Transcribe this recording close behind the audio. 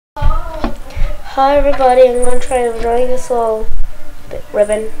Hi everybody, I'm going to try drawing this little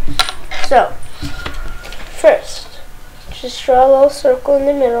ribbon. So, first, just draw a little circle in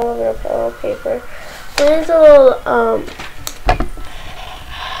the middle of your little paper. There's a little,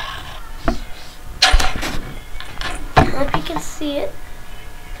 I hope you can see it.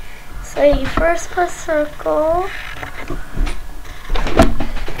 So you first put circle.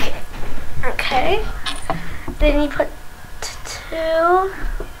 Okay. Then you put two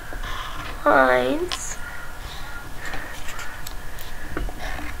lines.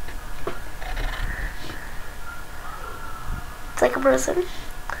 It's like a person.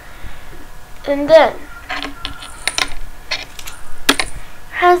 And then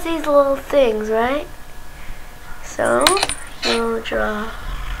has these little things, right? So you'll draw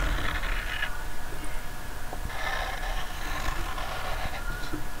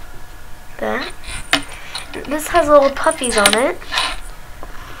that. This has little puppies on it.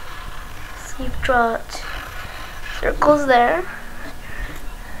 So you draw circles there.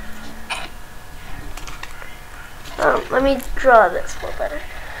 Let me draw this a little better.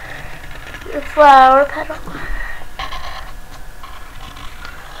 The flower petal.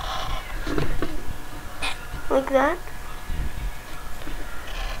 Like that.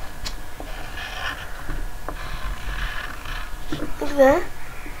 Like that.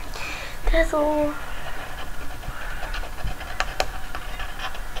 There's a little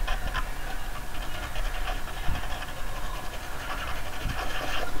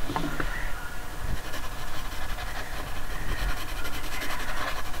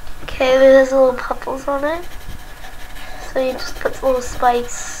okay, there's little puffles on it. So you just put little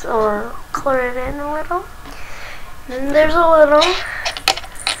spikes or color it in a little. And then there's a little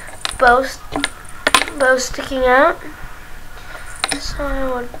bow sticking out. So I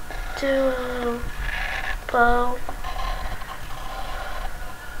would do a little bow.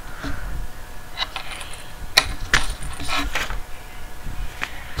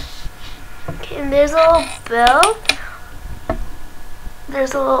 Okay, and there's a little bell.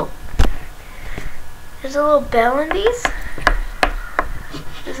 There's a little bell in these.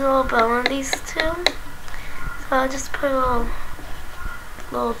 There's a little bell in these too. So I'll just put a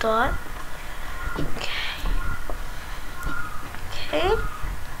little dot. Okay. Okay.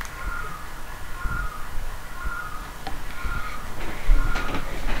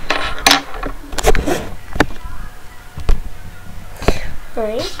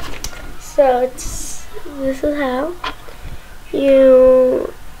 Alright. So this is how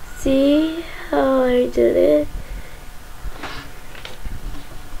you see how I did it.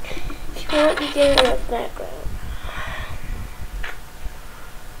 If you want, you get a background.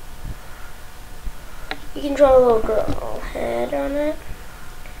 You can draw a little girl head on it.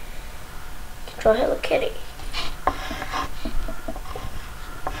 You can draw Hello Kitty.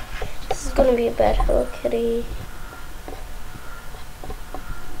 This is going to be a bad Hello Kitty.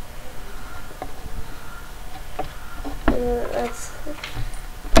 That's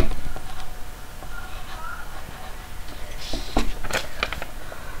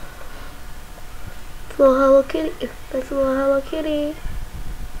little Hello Kitty. That's a little Hello Kitty.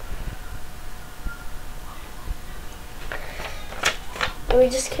 And we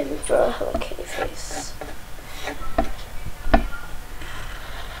just can draw a Hello Kitty face.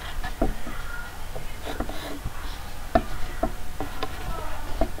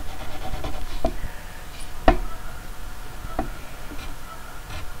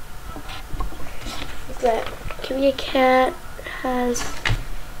 That can be a cat, has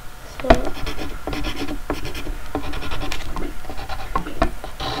so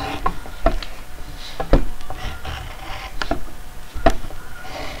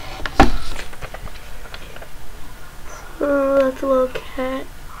that's a little cat.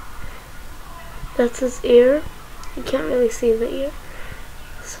 That's his ear. You can't really see the ear.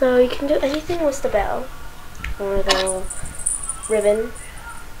 So you can do anything with the bell or the ribbon.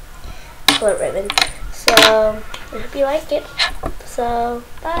 Color ribbon. So, I hope you like it. So,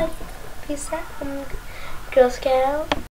 bye. Peace out. Girl Scout.